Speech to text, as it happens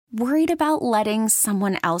Worried about letting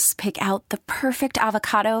someone else pick out the perfect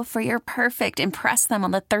avocado for your perfect impress them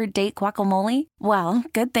on the third date guacamole? Well,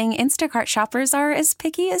 good thing Instacart shoppers are as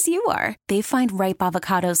picky as you are. They find ripe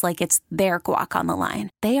avocados like it's their guac on the line.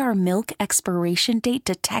 They are milk expiration date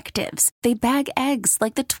detectives. They bag eggs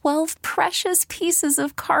like the 12 precious pieces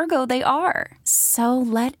of cargo they are. So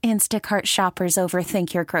let Instacart shoppers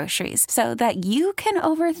overthink your groceries so that you can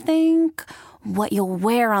overthink what you'll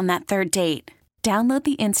wear on that third date. Download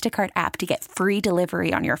the Instacart app to get free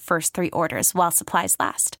delivery on your first 3 orders while supplies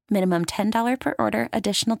last. Minimum $10 per order.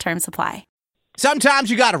 Additional terms apply. Sometimes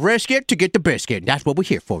you gotta risk it to get the biscuit. That's what we're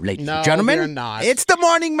here for, ladies and gentlemen. No, we're not. It's the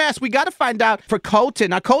morning mess. We gotta find out for Colton.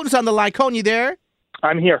 Now, Colton's on the line. Colton, you there?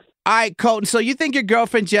 I'm here. All right, Colton. So you think your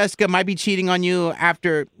girlfriend Jessica might be cheating on you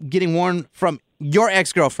after getting warned from your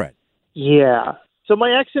ex-girlfriend? Yeah. So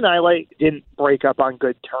my ex and I didn't break up on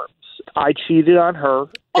good terms. I cheated on her,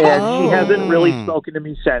 and she hasn't really spoken to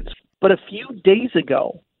me since. But a few days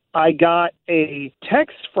ago, I got a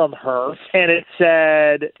text from her, and it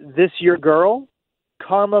said, "This your girl?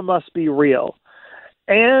 Karma must be real."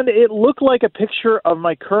 And it looked like a picture of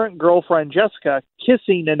my current girlfriend, Jessica,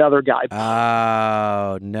 kissing another guy.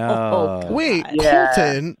 Oh, no. Wait, Yeah.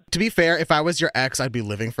 Colton, to be fair, if I was your ex, I'd be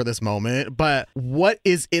living for this moment. But what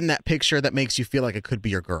is in that picture that makes you feel like it could be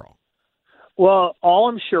your girl? Well, all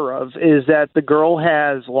I'm sure of is that the girl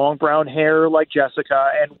has long brown hair like Jessica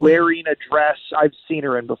and wearing a dress I've seen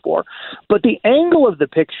her in before. But the angle of the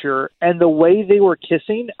picture and the way they were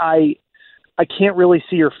kissing, I can't really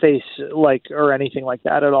see her face or anything like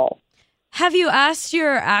that at all. Have you asked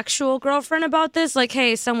your actual girlfriend about this? Like,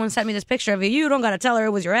 hey, someone sent me this picture of you. You don't got to tell her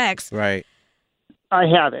it was your ex. Right. I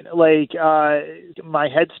haven't. My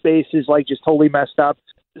headspace is just totally messed up.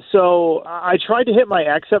 So I tried to hit my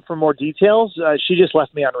ex up for more details. She just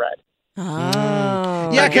left me on red. Oh.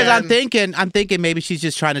 Yeah, because I'm thinking maybe she's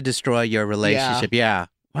just trying to destroy your relationship. Yeah.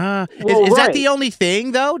 Is that the only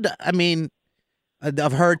thing, though? I mean,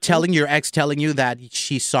 of her telling your ex, telling you that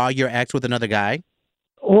she saw your ex with another guy?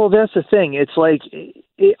 Well, that's the thing. It's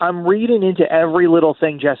I'm reading into every little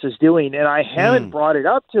thing Jess is doing, and I haven't brought it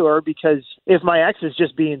up to her because if my ex is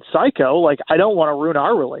just being psycho, I don't want to ruin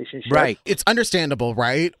our relationship. Right. It's understandable,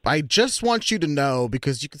 right? I just want you to know,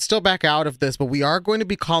 because you can still back out of this, but we are going to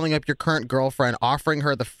be calling up your current girlfriend, offering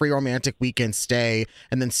her the free romantic weekend stay,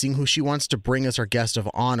 and then seeing who she wants to bring as her guest of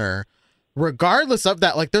honor. Regardless of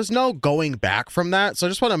that, there's no going back from that. So I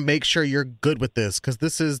just want to make sure you're good with this, because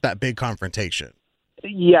this is that big confrontation.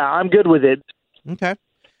 Yeah, I'm good with it. Okay.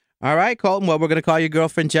 All right, Colton. Well, we're going to call your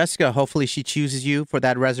girlfriend Jessica. Hopefully she chooses you for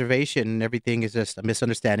that reservation and everything is just a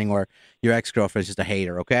misunderstanding or your ex-girlfriend is just a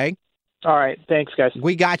hater, okay? All right. Thanks, guys.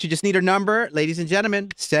 We got you. Just need her number. Ladies and gentlemen,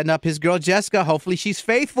 setting up his girl Jessica. Hopefully she's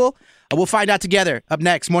faithful. We'll find out together. Up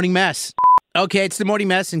next, Morning Mess. Okay, it's the Morning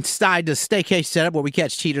Mess inside the Staycation setup where we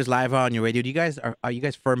catch cheaters live on your radio. Are you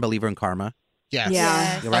guys firm believer in karma? Yes.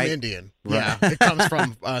 Yeah. You're right? I'm Indian. Yeah. It comes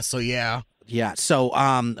from, so yeah. Yeah. So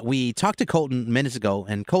we talked to Colton minutes ago.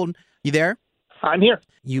 And Colton, you there? I'm here.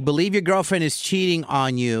 You believe your girlfriend is cheating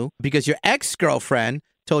on you because your ex-girlfriend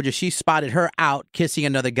told you she spotted her out kissing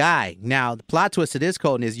another guy. Now, the plot twist of this,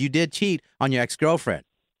 Colton, is you did cheat on your ex-girlfriend.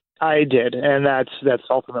 I did, and that's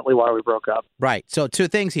ultimately why we broke up. Right. So 2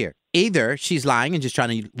 things here. Either she's lying and just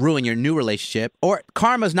trying to ruin your new relationship, or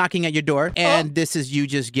karma's knocking at your door, and this is you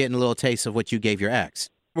just getting a little taste of what you gave your ex.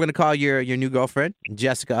 We're going to call your new girlfriend,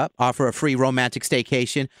 Jessica, up, offer a free romantic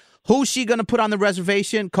staycation. Who's she going to put on the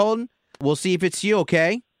reservation, Colton? We'll see if it's you,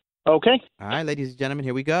 okay? Okay. All right, ladies and gentlemen,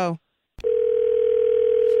 here we go.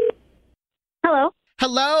 Hello,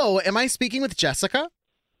 Hello. Am I speaking with Jessica?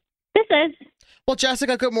 this is. Well,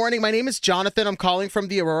 Jessica, good morning. My name is Jonathan. I'm calling from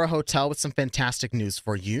the Aurora Hotel with some fantastic news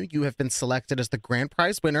for you. You have been selected as the grand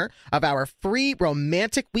prize winner of our free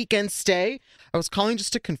romantic weekend stay. I was calling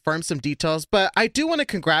just to confirm some details, but I do want to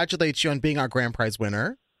congratulate you on being our grand prize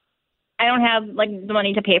winner. I don't have the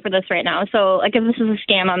money to pay for this right now, so if this is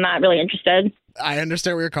a scam, I'm not really interested. I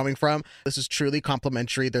understand where you're coming from. This is truly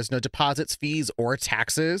complimentary. There's no deposits, fees, or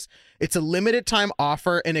taxes. It's a limited time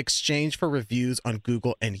offer in exchange for reviews on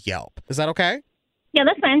Google and Yelp. Is that okay? Yeah,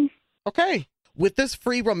 that's fine. Okay. With this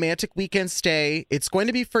free romantic weekend stay, it's going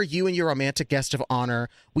to be for you and your romantic guest of honor.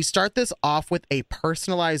 We start this off with a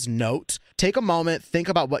personalized note. Take a moment, think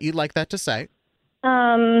about what you'd like that to say.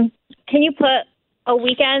 Can you put a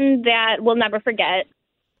weekend that we'll never forget?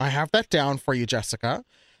 I have that down for you, Jessica.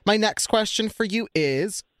 My next question for you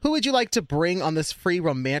is, who would you like to bring on this free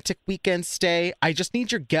romantic weekend stay? I just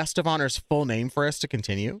need your guest of honor's full name for us to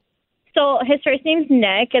continue. So his first name's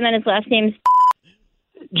Nick, and then his last name's...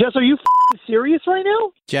 Jess, are you serious right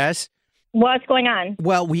now? Jess, What's going on?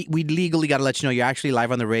 Well, we legally got to let you know you're actually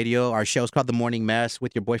live on the radio. Our show's called The Morning Mess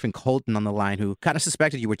with your boyfriend Colton on the line, who kind of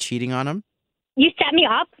suspected you were cheating on him. You set me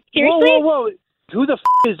up? Seriously? Whoa. Who the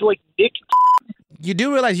is like Nick? You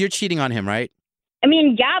do realize you're cheating on him, right? I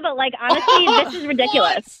mean, yeah, but like, honestly, this is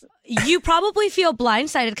ridiculous. You probably feel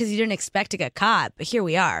blindsided because you didn't expect to get caught, but here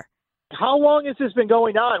we are. How long has this been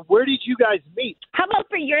going on? Where did you guys meet? How about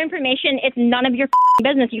for your information, it's none of your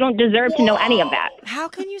business. You don't deserve to know any of that. How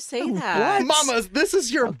can you say that? Mamas, this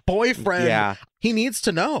is your boyfriend. Yeah. He needs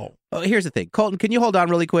to know. Oh, here's the thing. Colton, can you hold on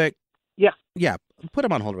really quick? Yeah. Yeah, put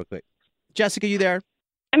him on hold real quick. Jessica, you there?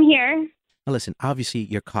 I'm here. Now listen, obviously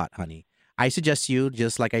you're caught, honey. I suggest you,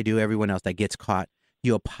 just like I do everyone else that gets caught,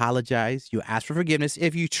 you apologize, you ask for forgiveness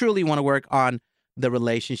if you truly want to work on the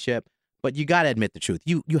relationship. But you got to admit the truth.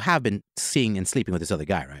 You have been seeing and sleeping with this other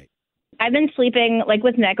guy, right? I've been sleeping, like,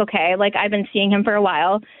 with Nick, okay? Like, I've been seeing him for a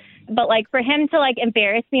while. But, like, for him to, like,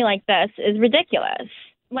 embarrass me like this is ridiculous.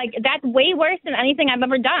 Like, that's way worse than anything I've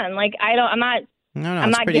ever done. Like, I'm not... No, I'm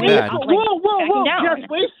it's not pretty giving bad. up, like, Whoa, backing Jess,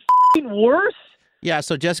 down. way worse? Yeah,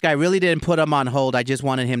 so Jessica, I really didn't put him on hold. I just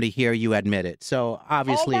wanted him to hear you admit it. So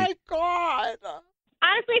obviously... Oh, my God.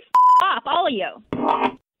 Honestly, off, all of you.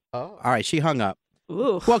 Oh. All right, she hung up.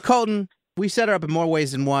 Ooh. Well, Colton, we set her up in more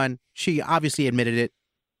ways than one. She obviously admitted it.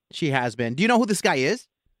 She has been. Do you know who this guy is?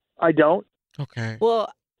 I don't. Okay. Well,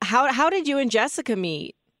 how did you and Jessica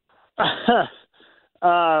meet?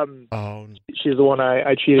 Oh. She's the one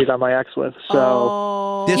I cheated on my ex with.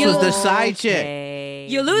 So This was the side chick. okay.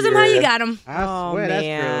 You lose him how you got him. I Oh, swear that's true.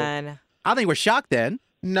 man. I think we're shocked then.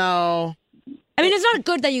 No. I mean, it's not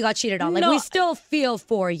good that you got cheated on. Like, we still feel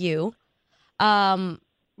for you.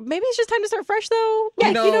 Maybe it's just time to start fresh, though. Yeah,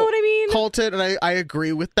 You know what I mean? Colton, and I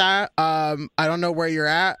agree with that. I don't know where you're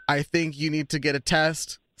at. I think you need to get a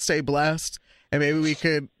test, stay blessed, and maybe we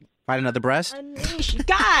could... Find another breast?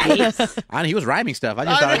 Guys. I know, he was rhyming stuff. I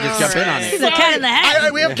just thought I'd just jump in on He's it. a cat in the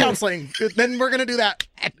hat. We have counseling. Then we're going to do that.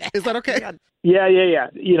 Is that okay? yeah.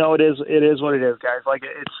 You know, it is what it is, guys. Like,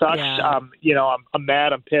 it sucks. Yeah. You know, I'm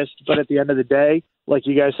mad, I'm pissed, but at the end of the day, like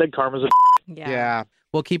you guys said, karma's a Yeah.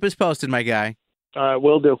 Well, keep us posted, my guy.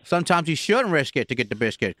 will do. Sometimes you shouldn't risk it to get the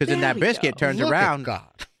biscuit, because then There that we biscuit go. turns Look at around. God.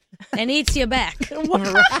 And eats you back.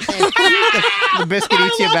 The biscuit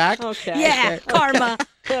eats you back. Okay. Yeah, karma.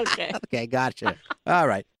 Okay. Okay, gotcha. All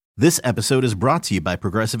right. This episode is brought to you by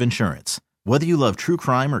Progressive Insurance. Whether you love true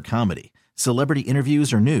crime or comedy, celebrity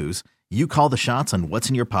interviews or news, you call the shots on what's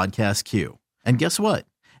in your podcast queue. And guess what?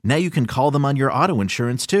 Now you can call them on your auto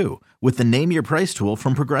insurance too with the Name Your Price tool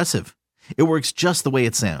from Progressive. It works just the way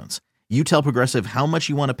it sounds. You tell Progressive how much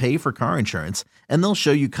you want to pay for car insurance, and they'll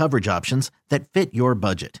show you coverage options that fit your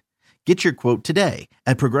budget. Get your quote today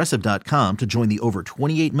at Progressive.com to join the over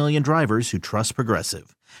 28 million drivers who trust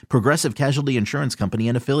Progressive. Progressive Casualty Insurance Company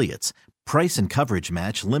and Affiliates. Price and coverage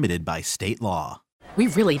match limited by state law. We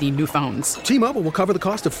really need new phones. T-Mobile will cover the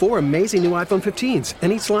cost of 4 amazing new iPhone 15s,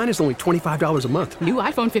 and each line is only $25 a month. New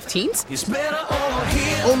iPhone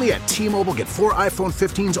 15s? Only at T-Mobile, get 4 iPhone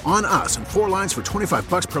 15s on us and 4 lines for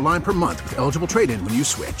 $25 per line per month with eligible trade-in when you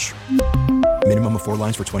switch. Minimum of 4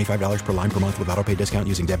 lines for $25 per line per month with autopay discount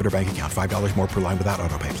using debit or bank account. $5 more per line without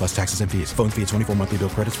autopay, plus taxes and fees. Phone fee at 24 monthly bill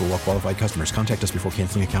credits for well-qualified customers. Contact us before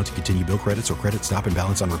canceling account to continue bill credits or credit stop and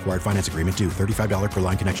balance on required finance agreement due. $35 per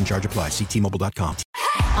line connection charge applies. See T-Mobile.com.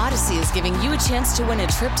 Odyssey is giving you a chance to win a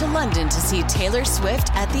trip to London to see Taylor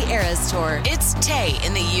Swift at the Eras Tour. It's Tay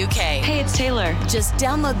in the UK. Hey, it's Taylor. Just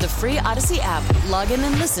download the free Odyssey app, log in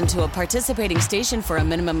and listen to a participating station for a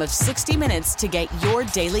minimum of 60 minutes to get your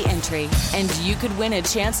daily entry. And you could win a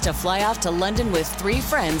chance to fly off to London with 3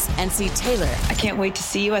 friends and see Taylor. I can't wait to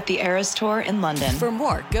see you at the Eras Tour in London. For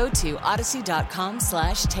more, go to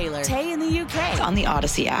odyssey.com/Taylor. Tay in the UK. It's on the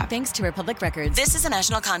Odyssey app. Thanks to Republic Records. This is a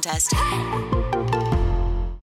national contest.